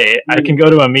my day. I can go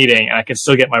to a meeting and I can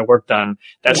still get my work done.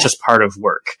 That's just part of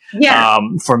work. Yeah.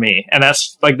 For me. And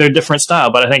that's like their different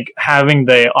style. But I think having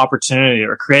the opportunity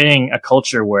or creating a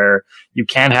culture where you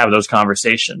can have those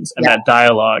conversations and that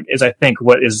dialogue is, I think,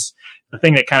 what is the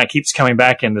thing that kind of keeps coming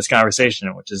back in this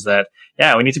conversation, which is that,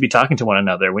 we need to be talking to one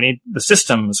another. We need the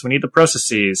systems. We need the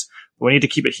processes. But we need to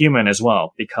keep it human as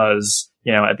well, because,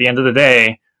 at the end of the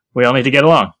day, we all need to get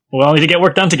along. We all need to get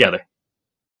work done together.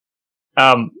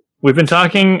 We've been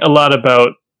talking a lot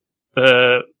about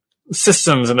the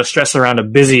systems and the stress around a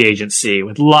busy agency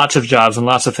with lots of jobs and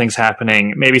lots of things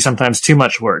happening, maybe sometimes too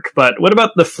much work. But what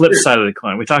about the flip side of the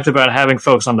coin? We talked about having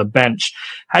folks on the bench.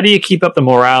 How do you keep up the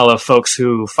morale of folks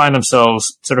who find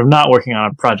themselves sort of not working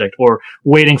on a project or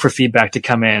waiting for feedback to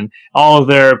come in? All of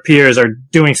their peers are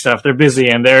doing stuff. They're busy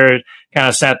and they're kind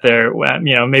of sat there.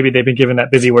 Maybe they've been given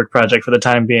that busy work project for the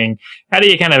time being. How do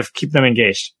you kind of keep them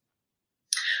engaged?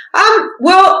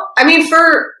 Well, I mean,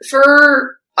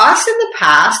 for us in the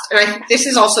past, and I think this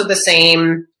is also the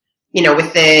same,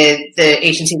 with the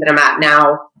agency that I'm at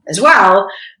now as well,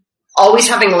 always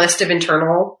having a list of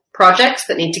internal projects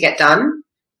that need to get done.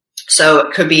 So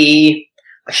it could be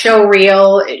a show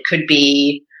reel. It could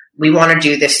be, we want to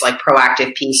do this like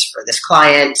proactive piece for this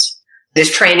client.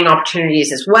 There's training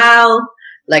opportunities as well.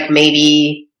 Like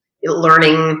maybe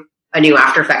learning a new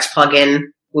After Effects plugin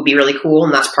would be really cool,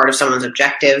 and that's part of someone's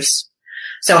objectives.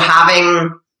 So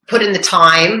having put in the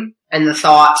time and the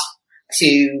thought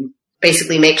to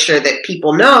basically make sure that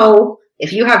people know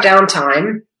if you have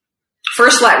downtime,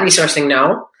 first let resourcing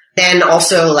know, then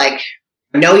also like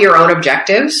know your own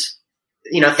objectives,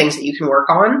 things that you can work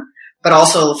on. But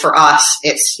also for us,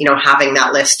 it's, having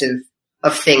that list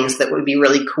of things that would be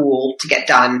really cool to get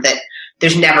done that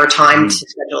there's never time to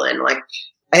schedule in. Like,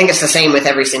 I think it's the same with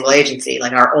every single agency.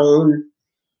 Like our own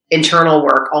internal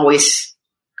work always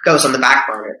goes on the back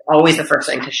burner, always the first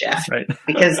thing to shift, right?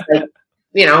 Because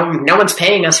no one's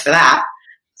paying us for that.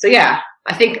 So yeah,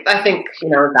 I think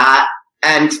that.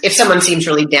 And if someone seems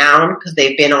really down because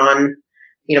they've been on,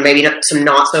 maybe some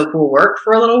not so cool work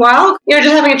for a little while, just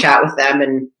having a chat with them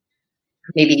and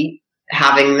maybe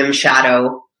having them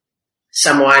shadow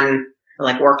someone,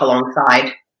 like work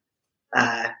alongside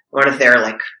one of their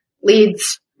like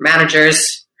leads,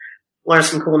 managers, learn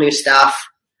some cool new stuff.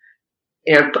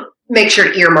 Make sure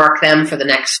to earmark them for the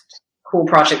next cool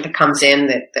project that comes in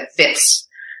that fits,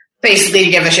 basically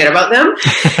to give a shit about them.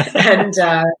 And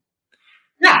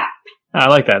yeah, I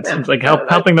like that. It's like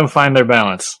helping them find their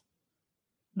balance.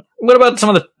 What about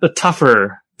some of the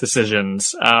tougher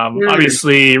decisions?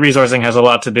 Obviously, resourcing has a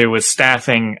lot to do with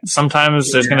staffing.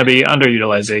 Sometimes there's going to be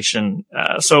underutilization.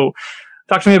 So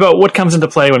talk to me about what comes into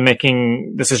play when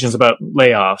making decisions about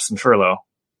layoffs and furlough.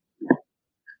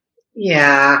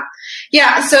 Yeah.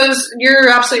 So you're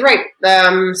absolutely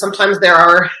right. Sometimes there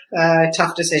are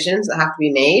tough decisions that have to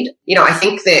be made. I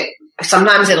think that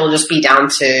sometimes it'll just be down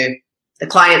to the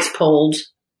client's pulled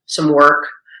some work.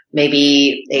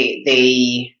 Maybe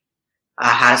they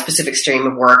had a specific stream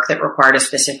of work that required a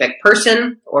specific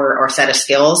person or set of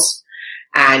skills,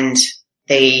 and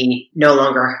they no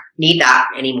longer need that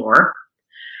anymore.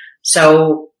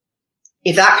 So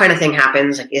if that kind of thing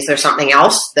happens, like, is there something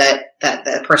else that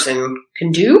the person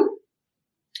can do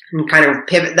and kind of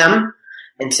pivot them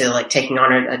into like taking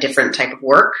on a different type of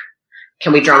work?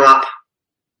 Can we drum up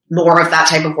more of that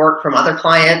type of work from other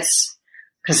clients?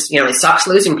 Because, it sucks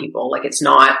losing people. Like, it's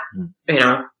not,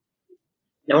 no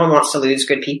one wants to lose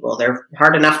good people. They're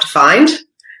hard enough to find.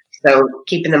 So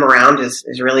keeping them around is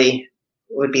really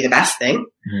would be the best thing.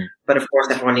 Mm-hmm. But of course,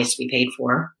 everyone needs to be paid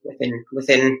for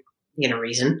within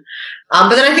reason.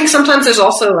 But then I think sometimes there's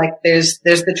also like, there's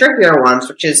the trickier ones,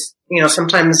 which is,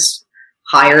 sometimes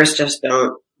hires just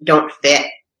don't fit.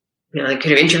 They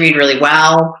could have interviewed really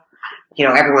well.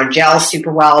 Everyone gels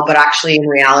super well, but actually in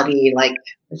reality, like,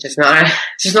 it's just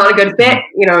not a good fit,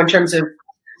 in terms of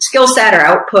skill set or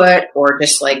output or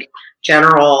just like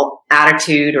general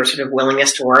attitude or sort of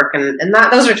willingness to work. And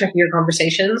those are trickier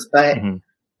conversations, but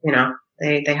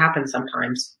they happen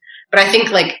sometimes. But I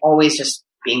think like always just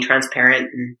being transparent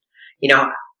and,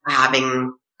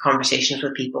 having conversations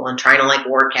with people and trying to like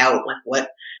work out like what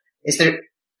is there,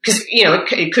 cause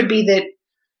it could be that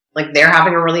like they're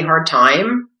having a really hard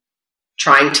time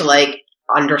trying to like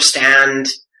understand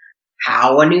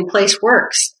how a new place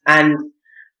works. And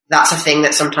that's a thing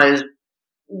that sometimes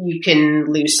you can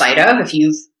lose sight of if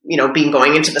you've, been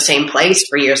going into the same place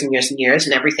for years and years and years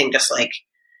and everything just like,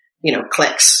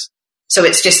 clicks. So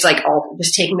it's just like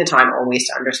just taking the time always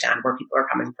to understand where people are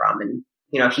coming from and,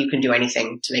 if you can do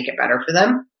anything to make it better for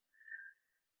them.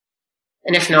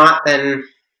 And if not, then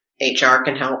HR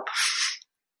can help.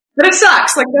 But it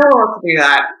sucks. Like, no one wants to do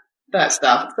that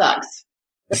stuff. It sucks.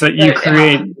 So you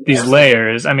create these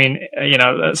layers. I mean,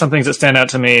 some things that stand out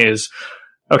to me is,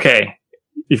 okay,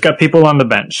 you've got people on the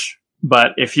bench,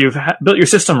 but if you've built your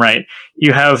system right,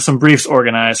 you have some briefs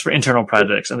organized for internal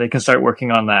projects and they can start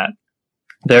working on that.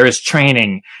 There is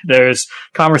training. There's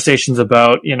conversations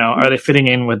about, are they fitting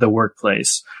in with the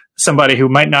workplace? Somebody who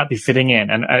might not be fitting in.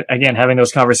 And again, having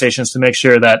those conversations to make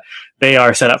sure that they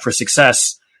are set up for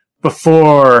success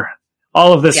before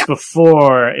all of this,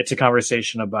 before it's a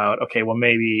conversation about, okay, well,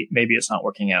 maybe it's not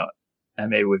working out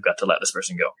and maybe we've got to let this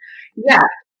person go. Yeah.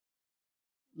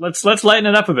 Let's lighten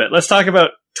it up a bit. Let's talk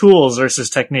about tools versus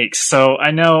techniques. So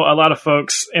I know a lot of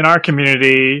folks in our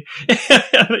community,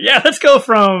 let's go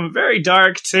from very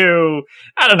dark to,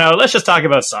 I don't know, let's just talk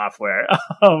about software.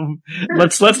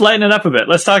 Let's lighten it up a bit.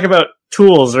 Let's talk about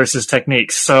tools versus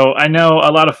techniques. So I know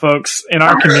a lot of folks in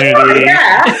our community,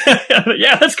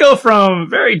 let's go from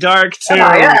very dark to,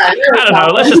 I don't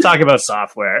know, let's just talk about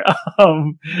software.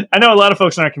 I know a lot of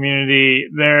folks in our community,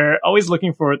 they're always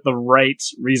looking for the right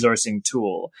resourcing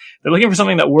tool. They're looking for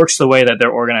something that works the way that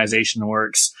their organization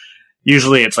works.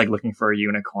 Usually it's like looking for a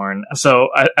unicorn. So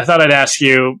I thought I'd ask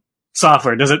you,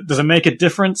 software, does it make a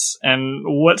difference? And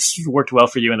what's worked well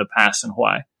for you in the past and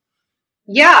why?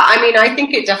 Yeah, I mean, I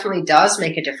think it definitely does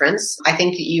make a difference. I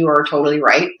think you are totally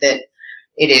right that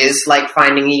it is like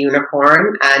finding a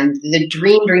unicorn, and the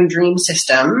dream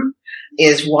system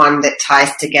is one that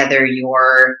ties together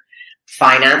your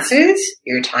finances,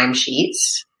 your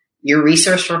timesheets, your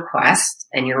resource request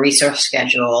and your resource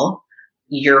schedule,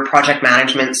 your project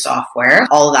management software,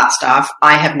 all of that stuff.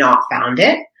 I have not found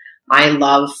it. I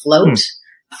love Float.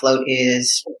 Float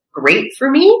is great for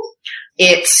me.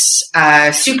 It's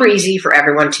super easy for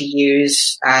everyone to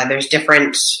use. There's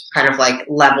different kind of like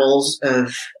levels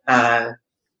of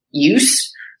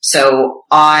use. So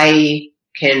I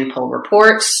can pull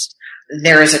reports.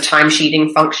 There is a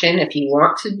timesheeting function if you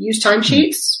want to use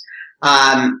timesheets.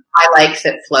 I like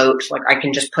that Float, like I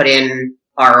can just put in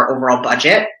our overall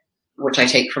budget, which I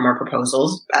take from our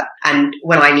proposals. And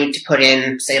when I need to put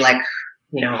in, say like,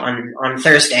 on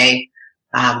Thursday,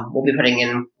 we'll be putting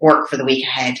in work for the week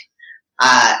ahead.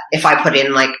 If I put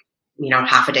in like,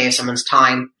 half a day of someone's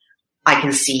time, I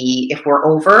can see if we're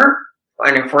over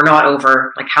and if we're not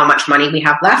over, like how much money we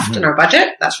have left in our budget.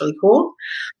 That's really cool.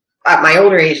 At my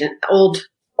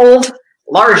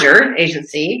larger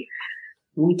agency,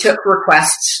 we took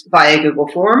requests via Google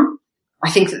Form. I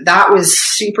think that was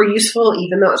super useful,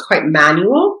 even though it was quite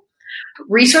manual.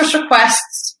 Resource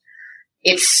requests,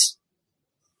 it's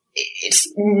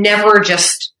never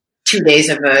just 2 days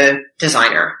of a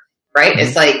designer, right?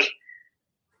 It's like,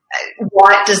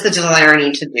 what does the designer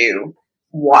need to do?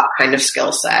 What kind of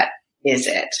skill set is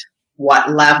it?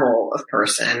 What level of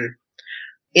person?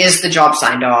 Is the job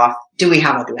signed off? Do we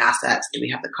have all the assets? Do we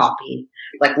have the copy?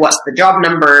 Like, what's the job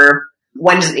number?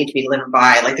 when does it need to be delivered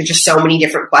by? Like, there's just so many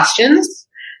different questions.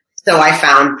 So I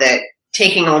found that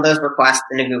taking all those requests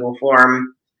in a Google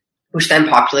form, which then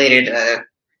populated a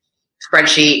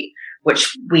spreadsheet,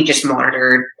 which we just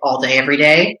monitored all day, every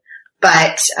day.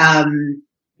 But,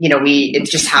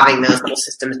 it's just having those little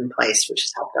systems in place, which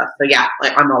has helped us. So yeah,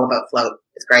 like, I'm all about Float.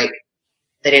 It's great.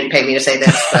 They didn't pay me to say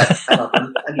this, but I love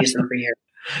them. I've used them for years.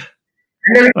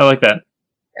 I like that.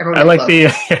 I like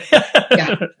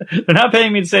yeah. They're not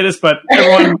paying me to say this, but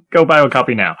everyone go buy a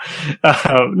copy now.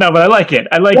 No, but I like it.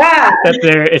 I like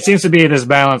that it seems to be this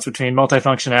balance between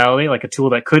multifunctionality, like a tool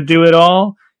that could do it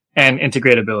all, and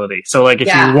integratability. So like if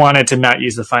you wanted to not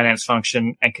use the finance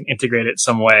function and can integrate it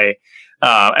some way,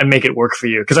 and make it work for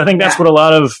you. Cause I think that's what a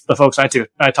lot of the folks I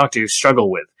talk to struggle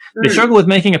with. They struggle with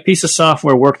making a piece of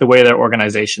software work the way their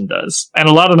organization does. And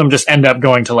a lot of them just end up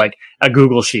going to like a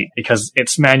Google sheet because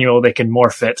it's manual. They can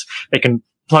morph it. They can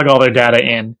plug all their data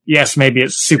in. Yes, maybe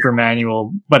it's super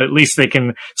manual, but at least they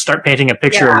can start painting a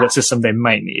picture of what system they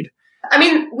might need. I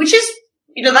mean, which is,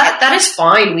 that is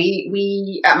fine.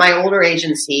 We, at my older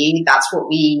agency, that's what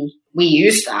we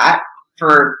used that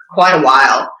for quite a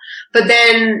while. But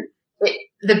then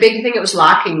the big thing it was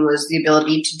lacking was the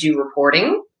ability to do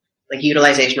reporting. Like,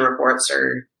 utilization reports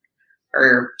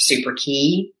are super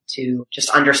key to just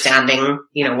understanding,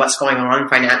 what's going on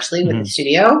financially with the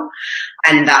studio.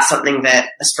 And that's something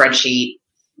that a spreadsheet,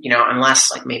 unless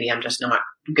like maybe I'm just not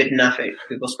good enough at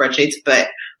Google spreadsheets, but,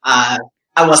 I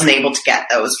wasn't able to get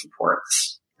those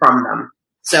reports from them.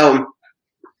 So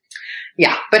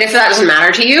yeah, but if that doesn't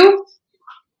matter to you,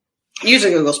 use a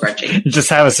Google spreadsheet. You just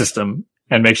have a system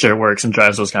and make sure it works and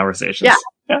drives those conversations.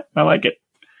 Yeah, I like it.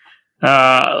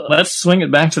 Let's swing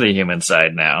it back to the human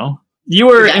side now. You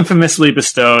were infamously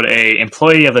bestowed a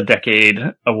Employee of the Decade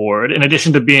award, in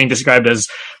addition to being described as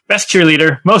best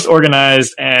cheerleader, most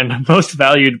organized, and most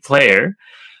valued player.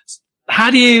 How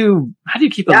do you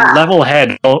keep a level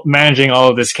head managing all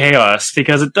of this chaos?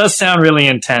 Because it does sound really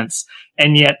intense,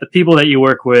 and yet the people that you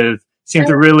work with seem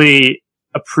to really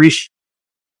appreciate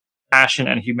the passion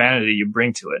and humanity you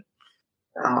bring to it.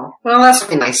 Oh, well, that's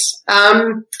really nice. I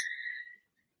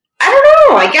don't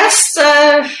know. I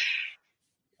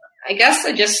guess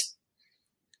I just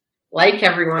like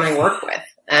everyone I work with,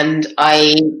 and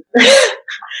I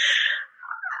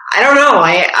don't know.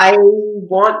 I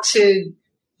want to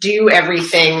do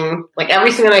everything. Like,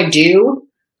 everything that I do,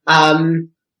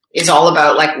 is all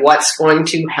about like what's going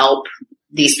to help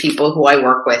these people who I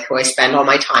work with, who I spend all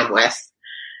my time with,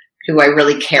 who I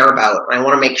really care about. And I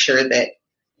want to make sure that,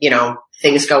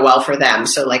 things go well for them.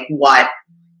 So like, what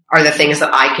are the things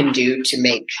that I can do to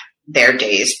make their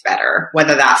days better?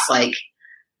 Whether that's like,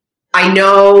 I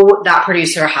know that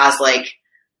producer has like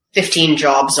 15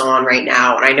 jobs on right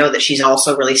now, and I know that she's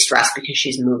also really stressed because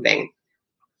she's moving.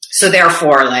 So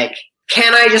therefore, like,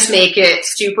 can I just make it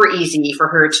super easy for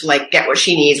her to like get what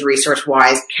she needs resource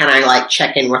wise? Can I like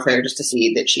check in with her just to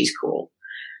see that she's cool?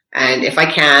 And if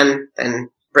I can, then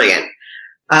brilliant.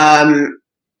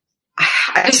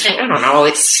 I just think, I don't know,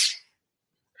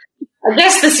 I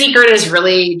guess the secret is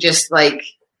really just like,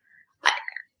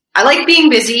 I like being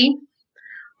busy.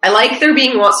 I like there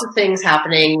being lots of things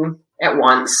happening at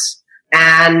once.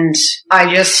 And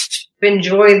I just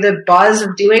enjoy the buzz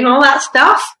of doing all that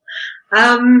stuff.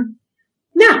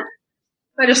 Yeah,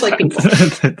 I just like people.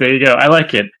 There you go. I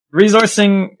like it.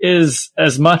 Resourcing is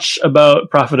as much about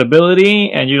profitability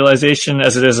and utilization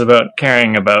as it is about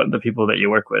caring about the people that you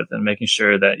work with and making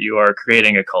sure that you are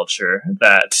creating a culture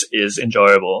that is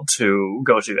enjoyable to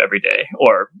go to every day,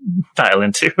 or dial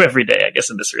into every day, I guess,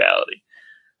 in this reality.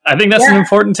 I think that's an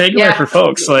important takeaway for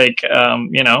folks. Like,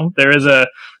 there is a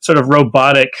sort of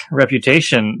robotic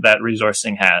reputation that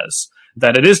resourcing has,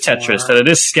 that it is Tetris, that it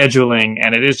is scheduling,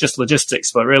 and it is just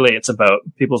logistics, but really it's about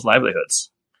people's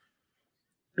livelihoods.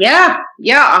 Yeah,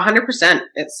 100%.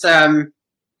 It's,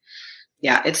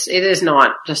 it is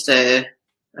not just I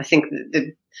think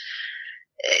it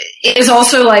is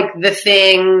also like the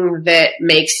thing that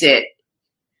makes it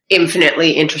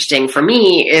infinitely interesting for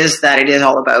me is that it is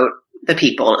all about the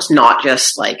people. It's not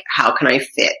just like, how can I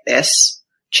fit this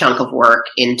chunk of work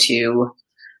into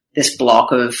this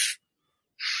block of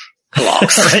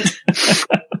blocks?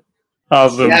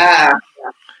 Awesome. Yeah.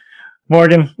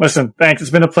 Morgan, listen, thanks.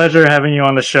 It's been a pleasure having you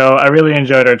on the show. I really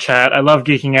enjoyed our chat. I love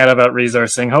geeking out about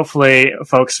resourcing. Hopefully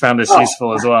folks found this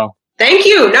useful as well. Thank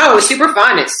you. No, it was super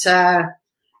fun. It's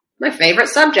my favorite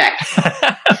subject.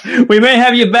 We may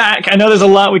have you back. I know there's a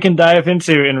lot we can dive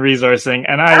into in resourcing,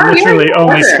 and I literally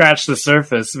only scratched the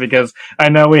surface because I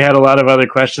know we had a lot of other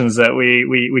questions that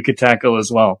we could tackle as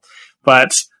well.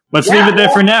 But let's leave it there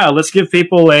for now. Let's give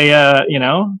people a,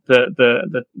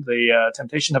 the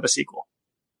temptation of a sequel.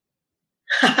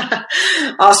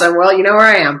 Awesome. Well, you know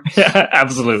where I am. Yeah,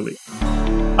 absolutely.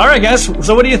 All right, guys.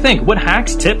 So what do you think? What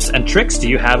hacks, tips, and tricks do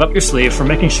you have up your sleeve for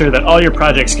making sure that all your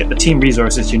projects get the team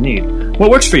resources you need?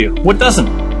 What works for you? What doesn't?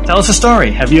 Tell us a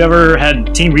story. Have you ever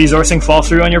had team resourcing fall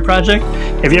through on your project?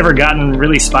 Have you ever gotten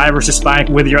really spy versus spy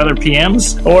with your other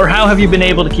PMs? Or how have you been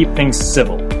able to keep things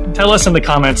civil? Tell us in the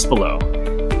comments below.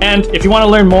 And if you want to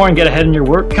learn more and get ahead in your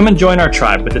work, come and join our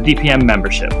tribe with the DPM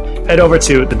membership. Head over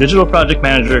to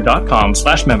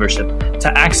thedigitalprojectmanager.com/membership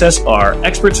to access our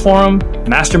experts forum,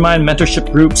 mastermind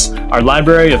mentorship groups, our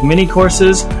library of mini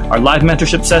courses, our live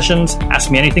mentorship sessions,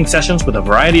 Ask Me Anything sessions with a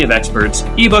variety of experts,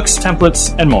 ebooks,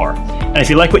 templates, and more. And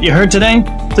if you like what you heard today,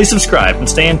 please subscribe and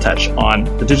stay in touch on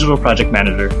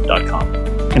thedigitalprojectmanager.com.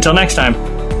 Until next time,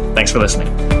 thanks for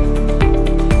listening.